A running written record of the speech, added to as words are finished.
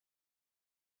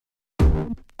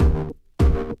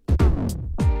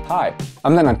Hi,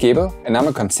 I'm Lennart Gäbel and I'm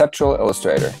a conceptual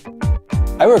illustrator.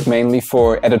 I work mainly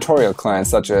for editorial clients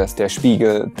such as Der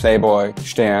Spiegel, Playboy,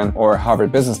 Stern or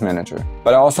Harvard Business Manager,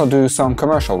 but I also do some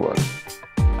commercial work.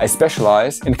 I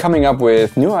specialize in coming up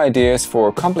with new ideas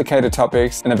for complicated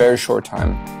topics in a very short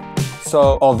time.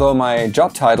 So, although my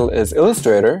job title is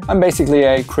illustrator, I'm basically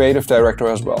a creative director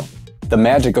as well. The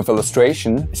magic of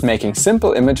illustration is making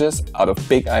simple images out of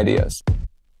big ideas.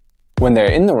 When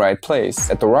they're in the right place,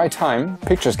 at the right time,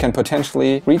 pictures can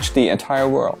potentially reach the entire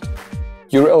world.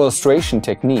 Your illustration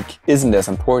technique isn't as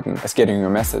important as getting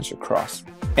your message across.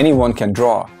 Anyone can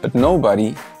draw, but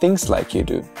nobody thinks like you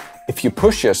do. If you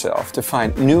push yourself to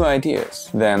find new ideas,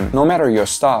 then no matter your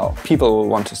style, people will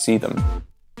want to see them.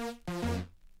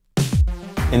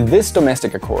 In this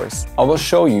Domestika course, I will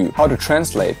show you how to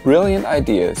translate brilliant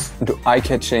ideas into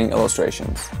eye-catching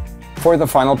illustrations. For the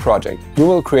final project, you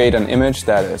will create an image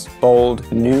that is bold,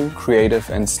 new, creative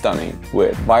and stunning,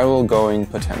 with viral-going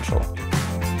potential.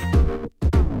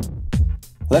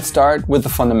 Let's start with the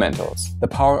fundamentals, the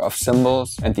power of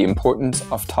symbols and the importance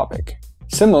of topic.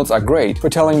 Symbols are great for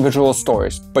telling visual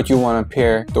stories, but you want to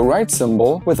pair the right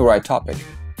symbol with the right topic.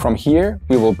 From here,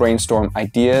 we will brainstorm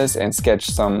ideas and sketch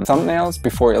some thumbnails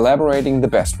before elaborating the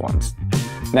best ones.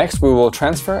 Next, we will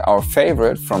transfer our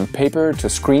favorite from paper to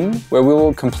screen, where we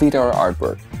will complete our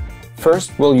artwork.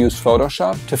 First, we'll use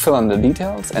Photoshop to fill in the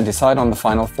details and decide on the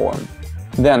final form.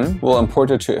 Then, we'll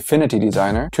import it to Affinity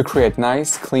Designer to create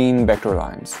nice, clean vector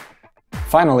lines.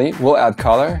 Finally, we'll add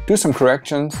color, do some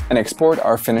corrections, and export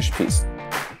our finished piece.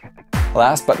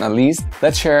 Last but not least,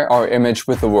 let's share our image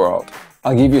with the world.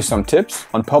 I'll give you some tips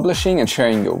on publishing and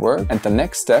sharing your work and the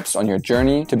next steps on your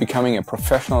journey to becoming a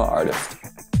professional artist.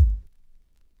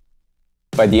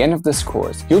 By the end of this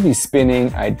course, you'll be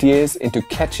spinning ideas into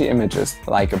catchy images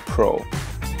like a pro.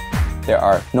 There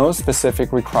are no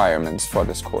specific requirements for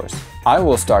this course. I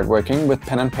will start working with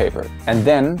pen and paper and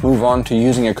then move on to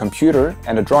using a computer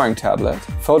and a drawing tablet,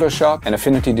 Photoshop and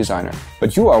Affinity Designer.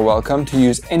 But you are welcome to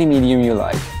use any medium you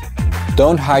like.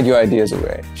 Don't hide your ideas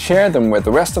away. Share them with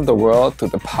the rest of the world through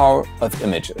the power of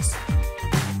images.